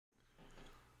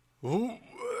Ooh.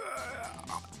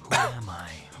 Who am I?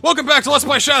 Welcome back to Let's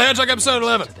Play Shadow the Hedgehog episode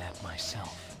 11. To that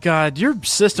myself. God, your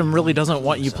system really doesn't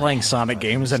want you playing Sonic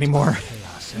games anymore.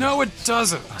 No, it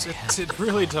doesn't. It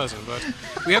really doesn't, but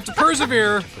we have to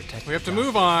persevere. We have to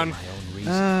move on.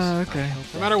 Okay.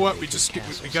 No matter what, we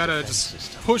gotta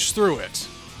just push through it.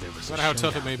 No matter how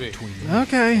tough it may be.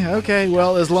 Okay.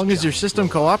 Well, as long as your system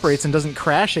cooperates and doesn't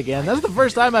crash again. That's the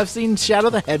first time I've seen Shadow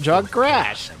the Hedgehog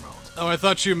crash. Oh, I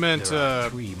thought you meant,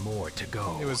 Three more to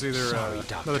go. it was either, I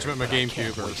thought you meant my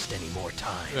GameCube or... Waste any more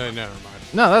time. Never mind.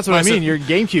 No, that's what My I mean. sy- Your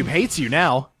GameCube hates you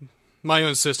now. My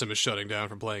own system is shutting down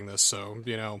from playing this, so,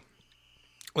 you know,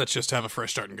 let's just have a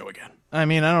fresh start and go again. I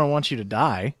mean, I don't want you to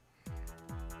die.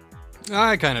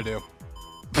 I kinda do.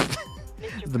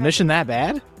 Is the mission that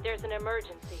bad? There's an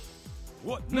emergency.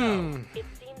 What? It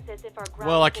seems as if our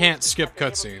Well, I can't skip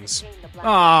cutscenes.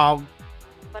 Oh,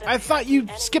 I thought you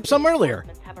skipped some earlier.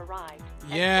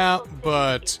 Yeah,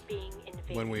 but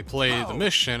when we played the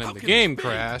mission and the game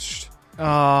crashed...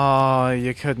 Oh,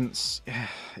 you couldn't.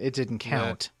 It didn't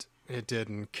count. It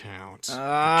didn't count. All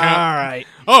right.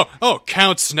 Oh,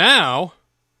 counts now.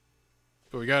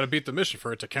 But we gotta beat the mission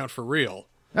for it to count for real.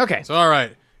 Okay. So,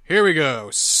 alright, here we go.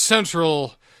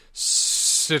 Central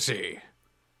City.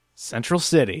 Central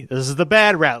City. This is the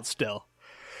bad route still.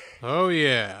 Oh,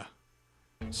 yeah.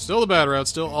 Still the bad route,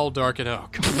 still all dark and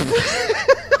oak.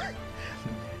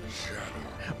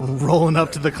 Rolling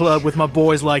up to the club with my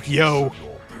boys like, yo.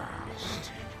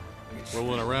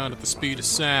 Rolling around at the speed of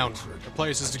sound. The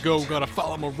places to go, gotta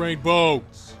follow my rainbow.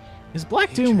 Is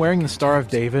Black Doom wearing the Star of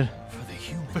David? For the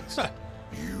humans.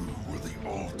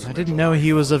 I didn't know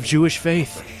he was of Jewish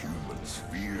faith.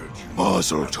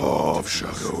 Mazel tov,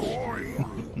 Shadow.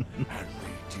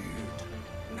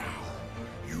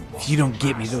 If you don't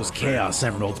get me those Chaos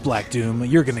Emeralds, Black Doom,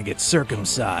 you're gonna get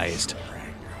circumcised.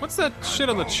 What's that shit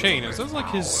on the chain? Is those like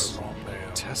his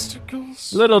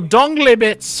testicles? Little dongly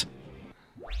bits.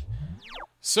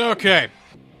 So, okay.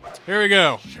 Here we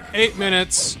go. 8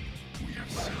 minutes.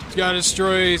 You gotta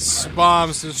destroy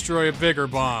bombs to destroy a bigger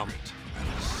bomb.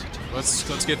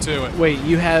 Let's get to it. Wait,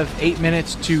 you have 8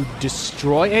 minutes to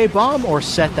destroy a bomb or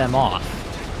set them off?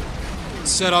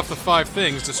 Set off the 5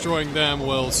 things. Destroying them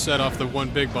will set off the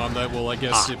one big bomb that will, I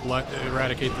guess,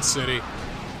 eradicate the city.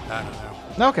 I don't know.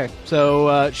 Okay,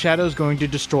 so Shadow's going to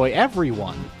destroy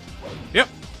everyone. Yep.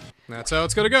 That's how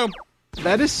it's gonna go.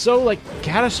 That is so, like,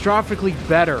 catastrophically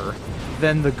better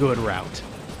than the good route.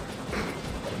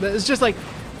 It's just like,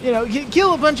 you know,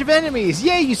 kill a bunch of enemies.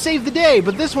 Yay, you saved the day.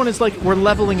 But this one is like, we're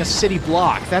leveling a city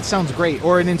block. That sounds great.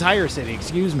 Or an entire city,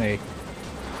 excuse me.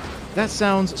 That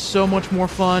sounds so much more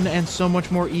fun and so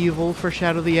much more evil for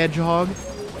Shadow the Hedgehog.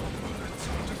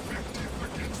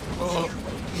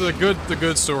 The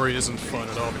good story isn't fun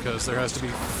at all because there has to be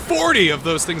 40 of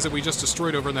those things that we just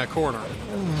destroyed over in that corner.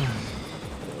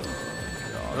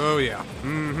 Oh yeah.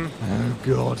 Mm-hmm. Oh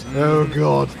god. Oh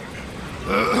god.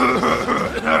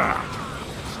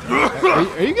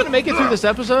 Are you gonna make it through this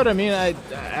episode? I mean, I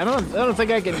don't think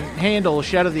I can handle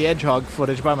Shadow the Hedgehog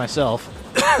footage by myself.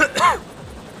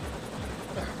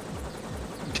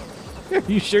 Are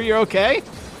you sure you're okay?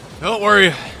 Don't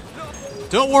worry.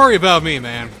 Don't worry about me,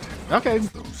 man. Okay.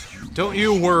 Don't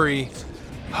you worry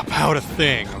about a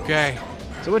thing, okay?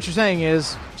 So what you're saying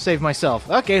is, save myself.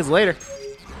 Okay, later.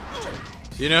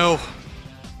 You know,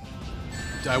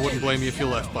 I wouldn't blame you if you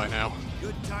left by now.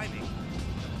 Good timing.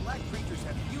 Black creatures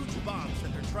have huge bombs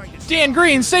that they're trying to... Dan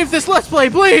Green, save this Let's Play,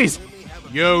 please!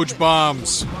 Huge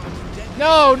bombs.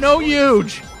 No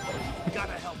huge!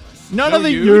 None No of the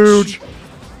huge? huge!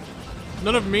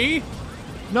 None of me?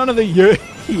 None of the huge!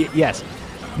 Yes.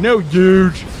 No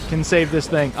huge can save this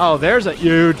thing. Oh, there's a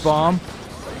huge bomb.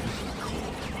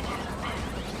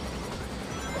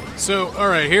 So,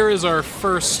 alright, here is our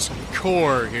first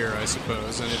core here, I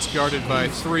suppose, and it's guarded by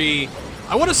 3,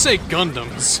 I want to say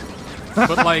Gundams,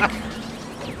 but like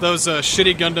those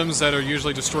shitty Gundams that are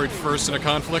usually destroyed first in a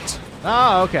conflict.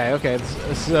 Oh, okay.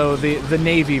 So the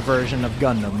Navy version of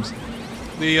Gundams.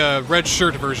 The red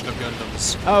shirt version of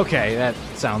Gundams. Okay, that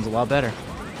sounds a lot better.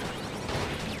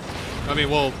 I mean,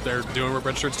 well, they're doing what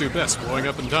red shirts do best, blowing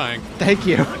up and dying. Thank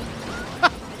you.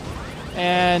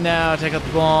 And now take out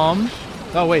the bomb.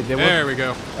 Oh, wait, they There were... we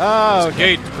go. Oh, There's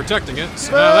okay. a gate protecting it.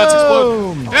 So now that's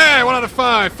exploded. Boom! Hey, 1 out of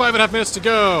 5. 5.5 minutes to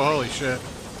go. Holy shit.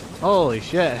 Holy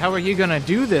shit, how are you gonna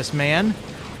do this, man?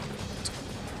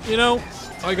 You know,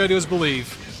 all you gotta do is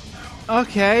believe.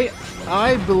 Okay,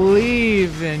 I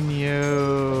believe in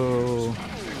you.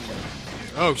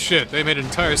 Oh shit, they made an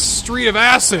entire street of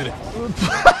acid.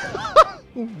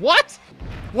 What?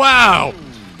 Wow.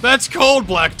 That's cold,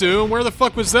 Black Doom. Where the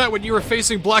fuck was that when you were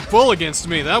facing Black Bull against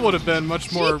me? That would have been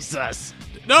much more... Jesus.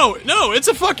 No, it's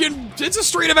a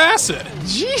street of acid.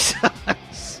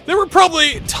 Jesus. There were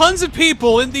probably tons of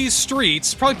people in these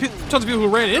streets, probably tons of people who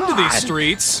ran into these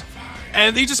streets,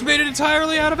 and he just made it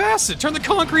entirely out of acid. Turned the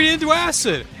concrete into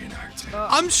acid.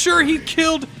 I'm sure he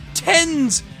killed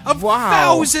tens of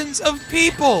thousands of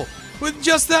people with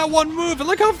just that one move, and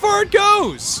look how far it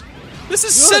goes. This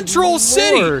is Central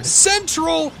City.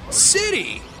 Central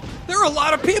City. There are a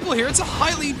lot of people here. It's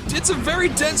a very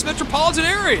dense metropolitan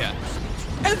area.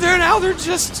 And they're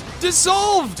just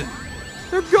dissolved.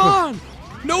 They're gone.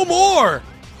 No more.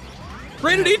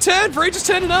 Rated E10 for ages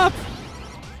 10 and up.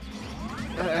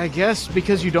 I guess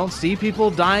because you don't see people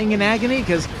dying in agony?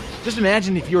 Because just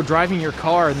imagine if you were driving your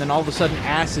car and then all of a sudden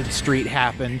Acid Street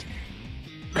happened.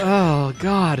 Oh,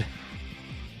 God.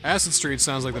 Acid Street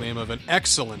sounds like the name of an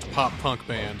excellent pop-punk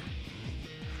band.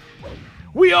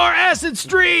 We are Acid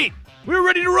Street! We're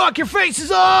ready to rock your faces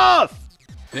off!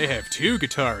 They have 2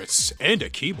 guitarists and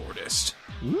a keyboardist.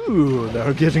 Ooh,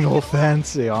 they're getting all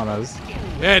fancy on us.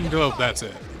 And, well, that's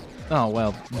it. Oh,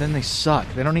 well, then they suck.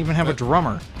 They don't even have a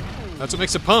drummer. That's what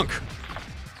makes it punk.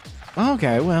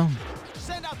 Okay, well...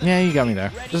 Yeah, you got me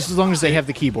there. Just as long as they have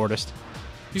the keyboardist.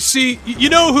 You see, you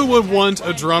know who would want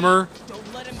a drummer?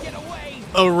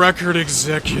 A record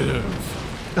executive.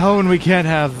 Oh, and we can't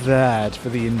have that for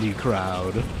the indie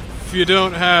crowd. If you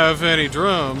don't have any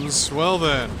drums, well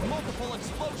then,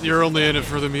 you're only in it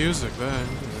for the music then.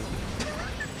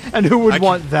 And who would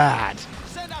want that?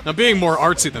 Now, being more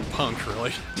artsy than punk,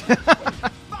 really.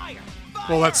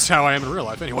 Well, that's how I am in real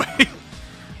life, anyway.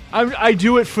 I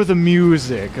do it for the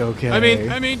music, okay?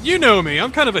 I mean, you know me.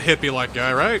 I'm kind of a hippie-like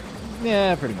guy, right?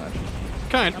 Yeah, pretty much.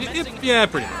 Yeah,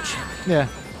 pretty much. Yeah.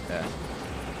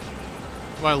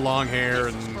 My long hair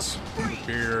and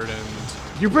beard and...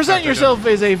 You present yourself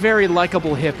as a very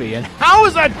likable hippie, and how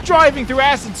is that driving through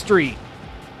Acid Street?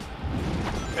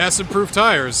 Acid-proof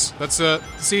tires. That's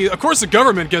see, of course the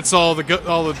government gets all the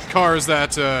cars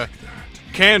that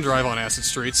can drive on acid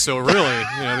streets. So really,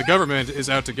 the government is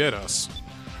out to get us.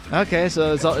 Okay,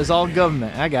 so it's all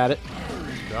government. I got it.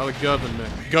 All the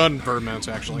government,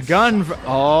 actually.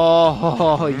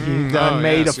 Oh, you done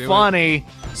made a funny.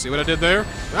 See what I did there?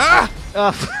 Ah!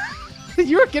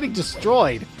 You're getting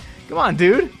destroyed. Come on,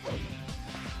 dude.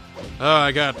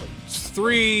 I got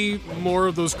 3 more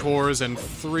of those cores and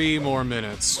 3 more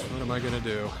minutes. What am I gonna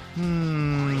do?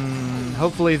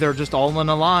 Hopefully they're just all in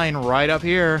a line right up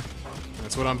here.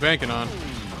 That's what I'm banking on.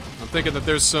 I'm thinking that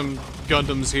there's some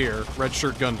Gundams here. Red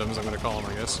shirt Gundams, I'm gonna call them,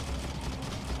 I guess.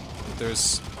 But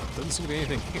doesn't seem to be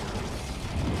anything here.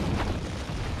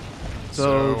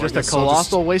 So just a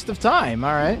colossal waste of time,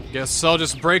 alright. Guess I'll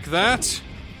just break that.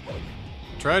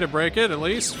 Try to break it, at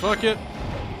least. Fuck it.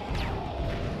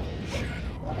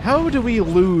 How do we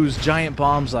lose giant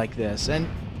bombs like this? And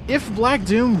if Black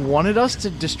Doom wanted us to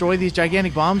destroy these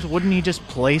gigantic bombs, wouldn't he just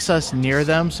place us near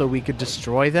them so we could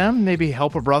destroy them? Maybe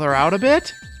help a brother out a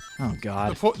bit? Oh,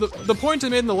 God. The point I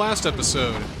made in the last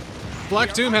episode.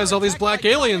 Black Doom has all these black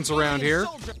aliens around here.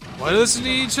 Why doesn't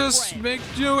he just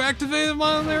activate them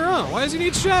on their own? Why does he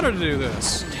need Shadow to do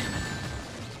this?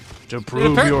 To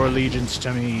prove your allegiance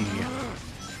to me.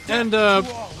 And,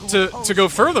 to go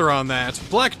further on that,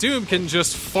 Black Doom can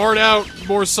just fart out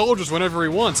more soldiers whenever he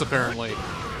wants, apparently.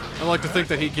 I like to think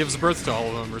that he gives birth to all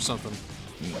of them or something.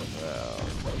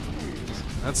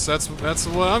 That's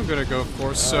what I'm gonna go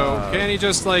for. So, can he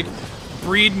just,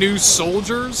 breed new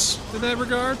soldiers in that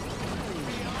regard?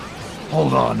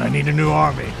 Hold on, I need a new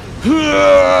army.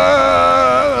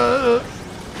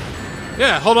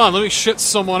 Yeah, hold on, let me shit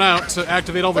someone out to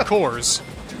activate all the cores.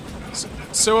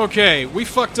 So, okay, we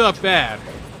fucked up bad.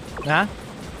 Huh?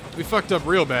 We fucked up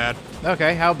real bad.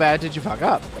 Okay, how bad did you fuck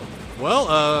up?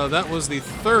 Well, that was the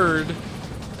 3rd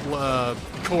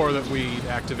core that we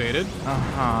activated.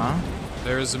 Uh-huh.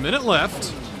 There's a minute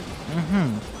left.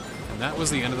 Mm-hmm. And that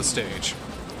was the end of the stage.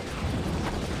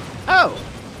 Oh!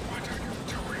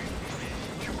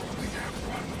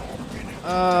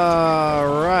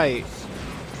 Right.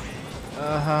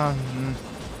 Uh-huh.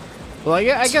 Well,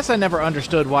 I guess I never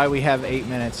understood why we have 8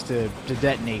 minutes to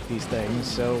detonate these things.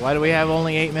 So why do we have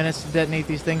only 8 minutes to detonate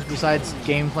these things besides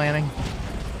game planning?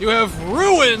 You have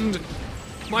ruined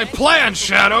my plan,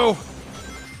 Shadow!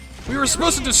 We were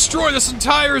supposed to destroy this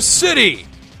entire city!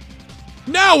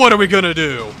 Now what are we gonna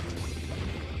do?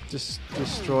 Just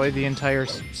destroy the entire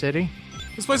city?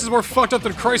 This place is more fucked up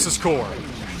than Crisis Core.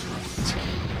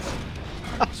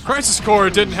 Crisis Core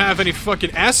didn't have any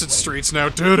fucking acid streets now,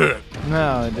 did it?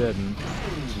 No, it didn't.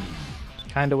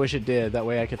 Kinda wish it did. That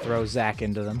way I could throw Zack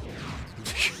into them.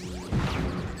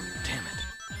 Damn it.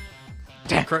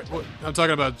 I'm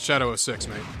talking about Shadow 06,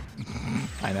 mate.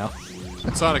 I know.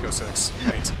 Sonic 06,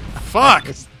 mate. Fuck!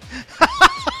 This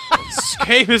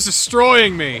game is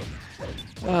destroying me.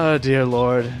 Oh, dear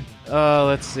Lord.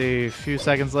 Let's see. A few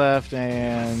seconds left,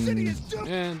 and...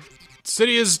 And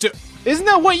City is... Isn't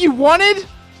that what you wanted?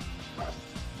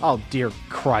 Oh, dear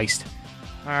Christ.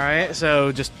 Alright,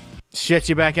 so just shit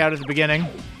you back out at the beginning.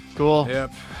 Cool.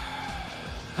 Yep.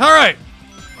 Alright.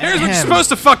 Here's what you're supposed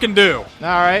to fucking do.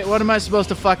 Alright, what am I supposed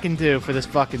to fucking do for this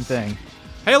fucking thing?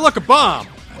 Hey, look, a bomb.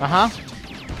 Uh-huh.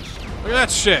 Look at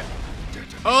that shit.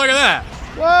 Oh, look at that.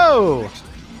 Whoa!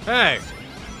 Hey.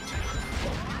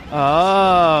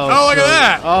 Oh. Oh, look at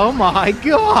that. Oh my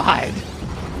god!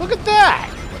 Look at that!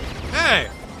 Hey.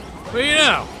 What do you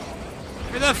know?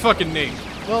 Ain't that fucking neat?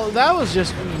 Well, that was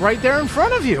just right there in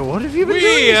front of you. What have you been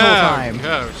doing this whole time?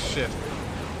 Oh, shit.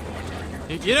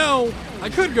 You know, I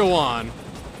could go on,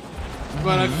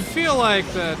 but I feel like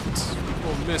that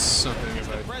we'll miss something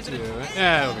if I do.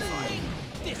 Yeah, it'll be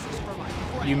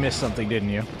fine. You missed something, didn't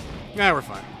you? Yeah, we're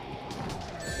fine.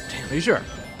 Are you sure?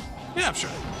 Yeah, I'm sure.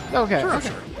 Okay. Sure, okay.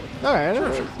 sure. All right.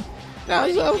 No,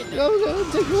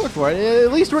 I'll take your word for it.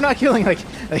 At least we're not killing like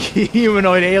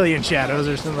humanoid alien shadows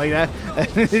or something like that.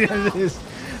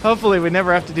 Hopefully, we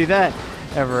never have to do that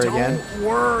ever again. Don't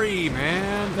worry,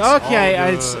 man.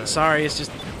 Okay, It's all good. sorry. It's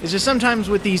just sometimes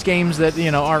with these games that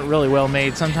aren't really well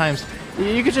made. Sometimes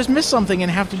you could just miss something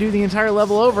and have to do the entire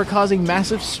level over, causing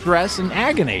massive stress and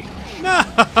agony.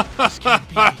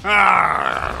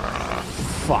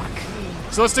 Fuck.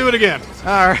 So let's do it again.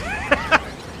 All right.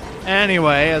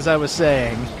 Anyway, as I was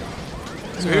saying.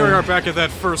 So here we are back at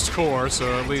that first core,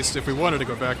 so at least if we wanted to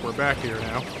go back, we're back here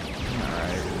now.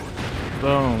 Alright.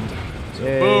 Boom.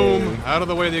 Yay. Boom. Out of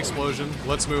the way of the explosion.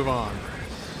 Let's move on.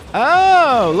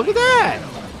 Oh, look at that!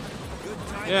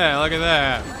 Yeah, look at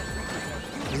that.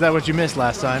 Is that what you missed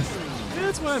last time? Yeah,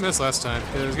 that's what I missed last time.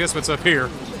 Guess what's up here?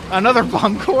 Another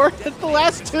bomb core at the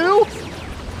last two?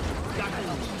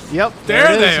 Yep.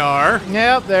 There it they is. are.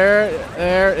 Yep,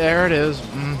 there it is.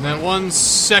 Mm-hmm. That one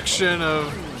section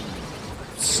of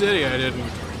city I didn't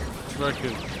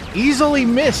fucking... Easily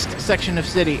missed section of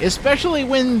city, especially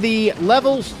when the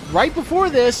levels right before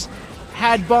this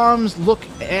had bombs look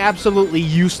absolutely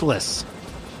useless.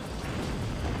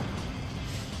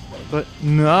 But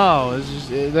no,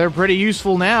 they're pretty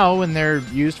useful now when they're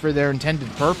used for their intended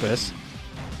purpose.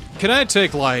 Can I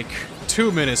take like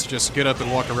 2 minutes to just get up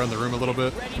and walk around the room a little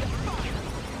bit?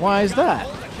 Why is that?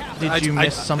 Did you I-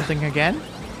 miss something again?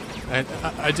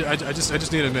 I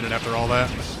just need a minute after all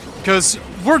that. Because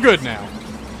we're good now.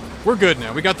 We're good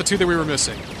now. We got the two that we were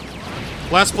missing.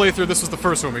 Last playthrough, this was the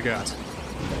first one we got.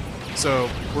 So,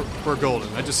 we're golden.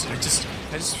 I just need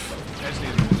a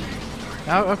minute.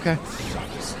 Oh, okay.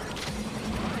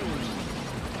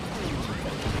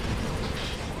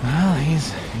 Well,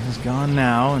 he's gone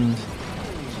now, and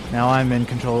now I'm in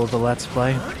control of the Let's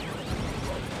Play.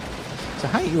 So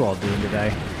how you all doing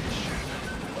today?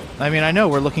 I mean, I know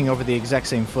we're looking over the exact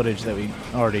same footage that we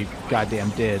already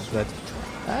goddamn did, but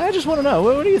I just want to know,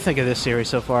 what do you think of this series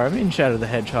so far? I mean, Shadow the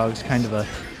Hedgehog's kind of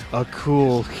a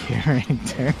cool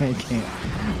character. I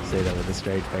can't say that with a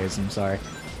straight face, I'm sorry.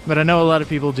 But I know a lot of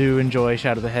people do enjoy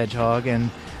Shadow the Hedgehog and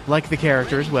like the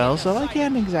character as well, so I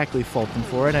can't exactly fault them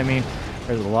for it. I mean,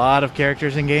 there's a lot of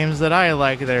characters in games that I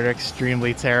like that are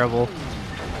extremely terrible,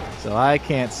 so I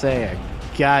can't say a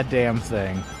goddamn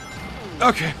thing.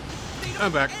 Okay.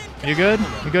 I'm back. You good?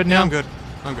 You good now? Yeah, I'm good.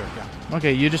 I'm good, yeah.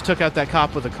 Okay, you just took out that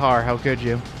cop with a car. How could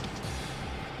you?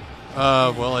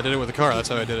 Well, I did it with a car. That's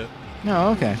how I did it. No,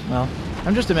 okay. Well,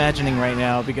 I'm just imagining right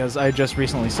now, because I just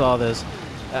recently saw this.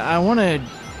 I want to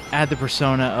add the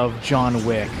persona of John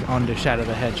Wick onto Shadow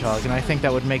the Hedgehog, and I think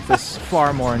that would make this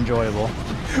far more enjoyable.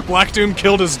 Black Doom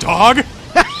killed his dog?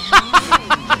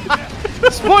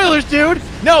 Spoilers, dude!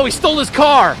 No, he stole his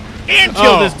car and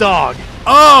killed his dog.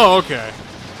 Oh, okay.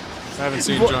 I haven't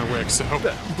seen John Wick, so...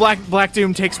 Black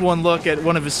Doom takes one look at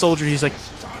one of his soldiers. He's like,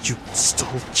 "You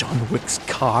stole John Wick's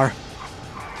car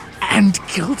and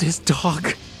killed his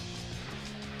dog."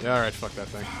 Yeah, alright, fuck that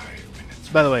thing.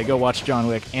 By the way, go watch John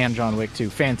Wick and John Wick 2.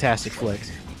 Fantastic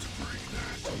flicks.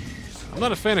 I'm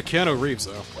not a fan of Keanu Reeves,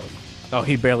 though. Oh,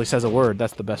 he barely says a word.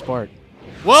 That's the best part.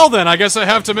 Well then, I guess I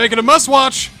have to make it a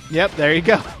must-watch! Yep, there you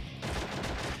go.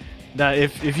 Now,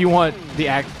 if you want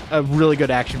a really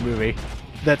good action movie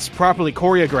that's properly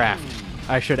choreographed,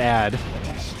 I should add,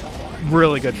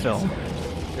 really good film.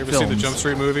 You ever seen the Films. Jump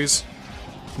Street movies?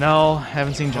 No,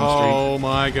 haven't seen Jump Oh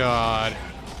my god. Street.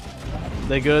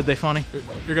 They good? They funny?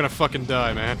 You're gonna fucking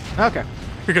die, man. Okay.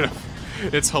 You're gonna...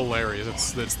 It's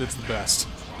hilarious. It's the best.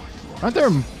 Aren't there...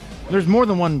 There's more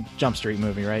than one Jump Street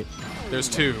movie, right? There's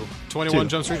two. 21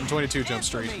 Jump Street and 22 Jump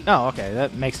Street. Oh, okay.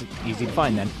 That makes it easy to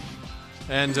find then.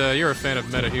 And you're a fan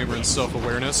of meta humor and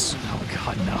self-awareness. Oh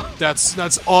God, no. That's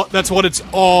what it's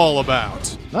all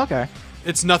about. Okay.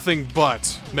 It's nothing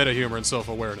but meta humor and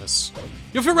self-awareness.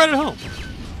 You'll feel right at home.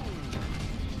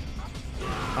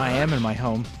 I am in my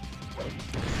home.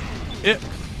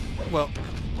 Well,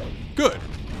 good.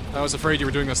 I was afraid you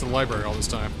were doing this in the library all this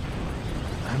time.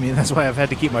 I mean, that's why I've had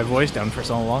to keep my voice down for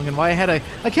so long, and why I had a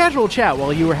casual chat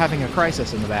while you were having a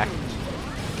crisis in the back.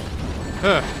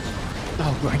 Huh.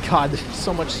 Oh my God, there's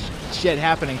so much shit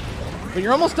happening. But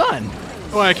you're almost done.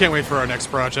 Well, I can't wait for our next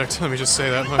project. Let me just say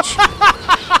that much.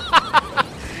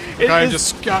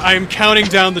 I'm counting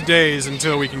down the days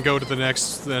until we can go to the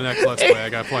next Let's Play I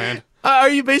got planned. Are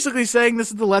you basically saying this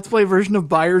is the Let's Play version of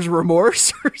Buyer's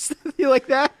Remorse or something like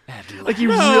that? Like you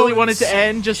really want it to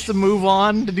end just to move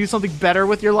on, to do something better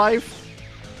with your life?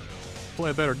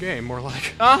 Play a better game, more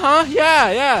like. Uh-huh,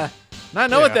 yeah. I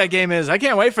know what that game is. I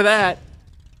can't wait for that.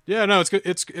 Yeah, no, it's going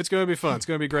to be fun. It's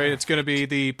going to be great. It's going to be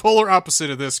the polar opposite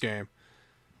of this game.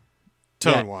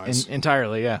 Tone-wise.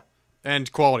 Entirely, yeah.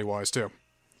 And quality-wise, too.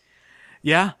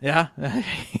 Yeah.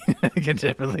 I can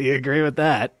definitely agree with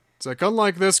that. It's like,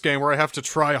 unlike this game where I have to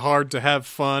try hard to have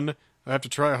fun, I have to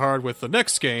try hard with the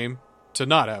next game to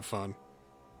not have fun.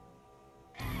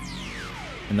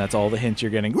 And that's all the hints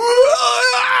you're getting.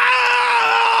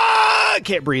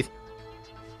 Can't breathe.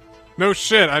 No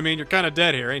shit, I mean, you're kind of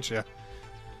dead here, ain't you?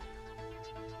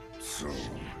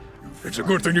 It's a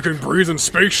good thing you can breathe in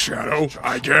space, Shadow,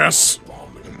 I guess.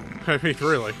 I mean,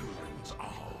 really.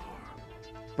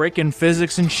 Breaking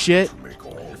physics and shit.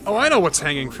 Oh, I know what's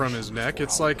hanging from his neck.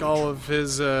 It's like all of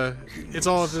his,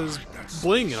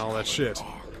 bling and all that shit.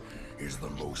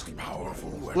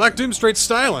 Black Doom straight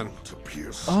styling.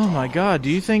 Oh my God,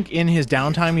 do you think in his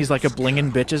downtime he's like a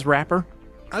blingin' bitches rapper?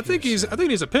 I think he's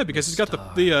a pimp because he's got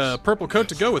the purple coat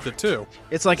to go with it too.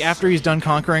 It's like after he's done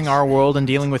conquering our world and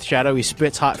dealing with Shadow, he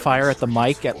spits hot fire at the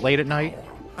mic late at night.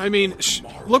 I mean,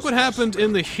 look what happened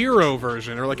in the hero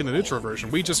version, or like in the neutral version.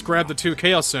 We just grabbed the 2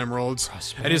 Chaos Emeralds,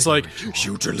 and he's like,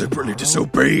 "You deliberately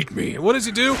disobeyed me." And what does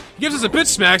he do? He gives us a bitch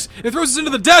smacks and throws us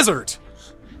into the desert.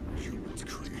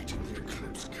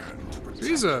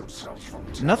 He's a...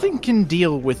 Nothing can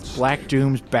deal with Black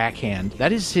Doom's backhand.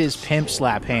 That is his pimp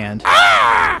slap hand.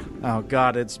 Ah! Oh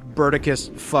God, it's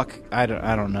Burticus. Fuck, I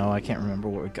don't know. I can't remember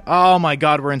what we got. Oh my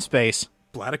God, we're in space.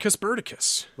 Bladicus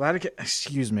Burticus.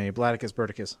 Excuse me, Bladicus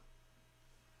Burticus.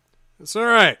 It's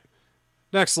alright.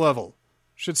 Next level.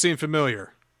 Should seem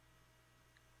familiar.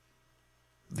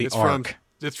 It's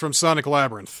from Sonic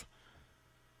Labyrinth.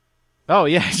 Oh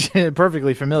yeah,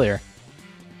 perfectly familiar.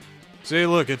 See,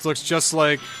 look, it looks just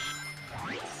like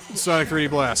Sonic 3D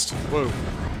Blast. Whoa.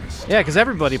 Yeah, because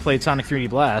everybody played Sonic 3D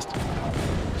Blast.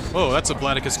 Whoa, that's a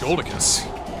Bladicus Goldicus.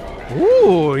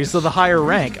 Ooh, he's the higher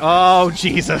rank. Oh,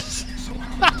 Jesus.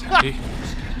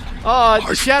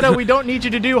 Oh, Shadow, we don't need you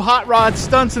to do hot rod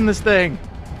stunts in this thing.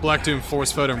 Black Doom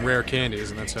force-fed him rare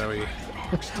candies, and that's how he...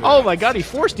 Oh my God, he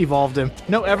forced evolved him.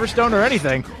 No Everstone or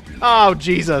anything. Oh,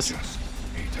 Jesus.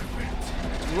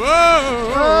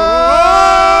 Whoa!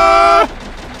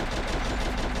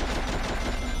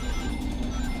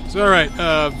 So, alright,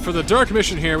 for the Dark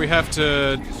Mission here, we have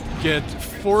to get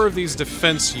 4 of these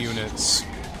defense units.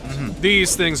 Mm-hmm.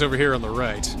 These things over here on the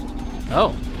right.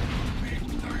 Oh.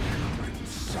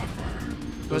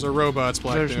 Those are robots,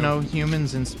 Black Doom. There's no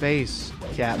humans in space,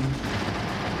 Captain.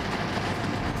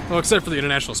 Well, except for the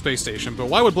International Space Station. But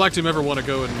why would Black Doom ever want to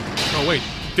go and... Oh, wait.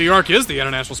 The Ark is the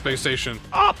International Space Station.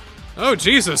 Up! Oh,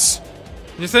 Jesus.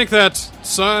 You think that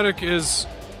Sonic is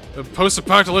a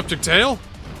post-apocalyptic tale?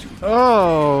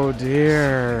 Oh,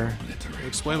 dear.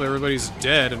 Explain why everybody's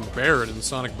dead and buried in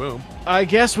Sonic Boom. I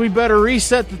guess we better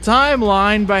reset the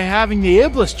timeline by having the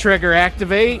Iblis trigger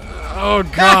activate. Oh,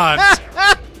 God.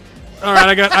 All right,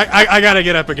 I gotta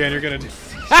get up again. You're gonna...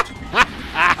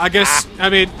 I guess, I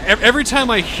mean, every time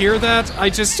I hear that,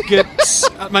 I just get...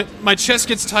 my chest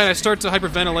gets tight, I start to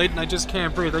hyperventilate, and I just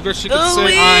can't breathe. I guess you could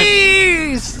say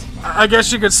I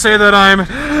guess you could say that I'm...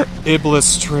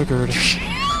 Iblis triggered.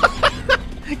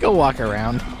 Go walk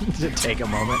around. Take a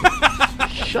moment.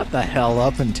 Shut the hell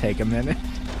up and take a minute.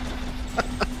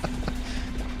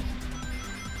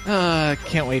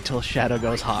 Can't wait till Shadow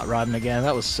goes hot rodding again.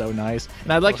 That was so nice.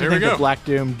 And I'd like to think that Black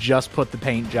Doom just put the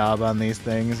paint job on these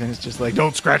things, and it's just like,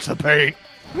 don't scratch the paint.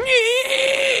 Do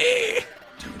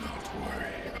not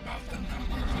worry about the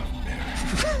number of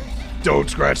berries. Don't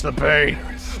scratch the paint.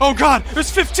 Oh God,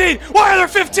 there's 15! Why are there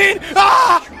 15?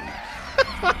 Ah!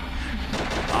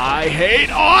 I hate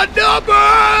odd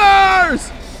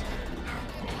numbers!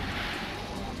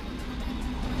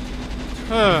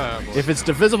 Oh, boy. If it's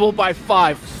divisible by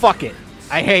 5, fuck it.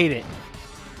 I hate it.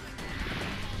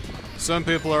 Some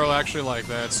people are actually like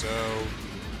that, so...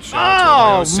 shout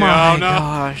out to Oh the OC. my Oh, no.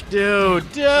 gosh,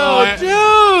 dude,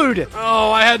 dude.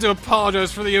 Oh, I had to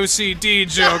apologize for the OCD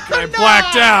joke. I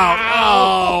blacked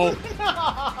out.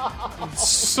 Oh.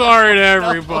 Sorry to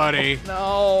everybody.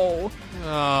 No.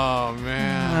 Oh,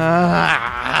 man.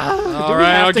 All All right,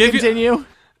 right, I'll continue.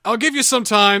 I'll give you some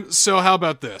time, so how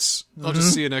about this? I'll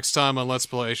just see you next time on Let's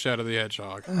Play Shadow the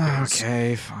Hedgehog.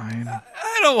 Okay, fine.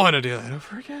 I don't want to do that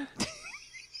over again.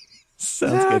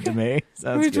 Sounds good to me.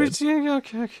 Sounds good.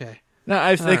 Okay. No,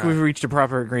 I think All right. we've reached a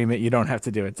proper agreement. You don't have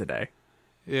to do it today.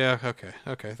 Yeah,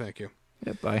 okay, thank you.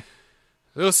 Yeah, bye.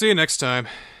 We'll see you next time.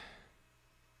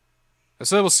 I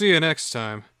said we'll see you next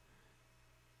time.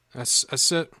 I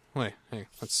said... Wait, hey,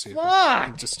 let's see.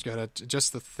 I just gotta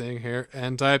adjust the thing here,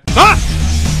 and I...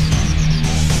 Ah!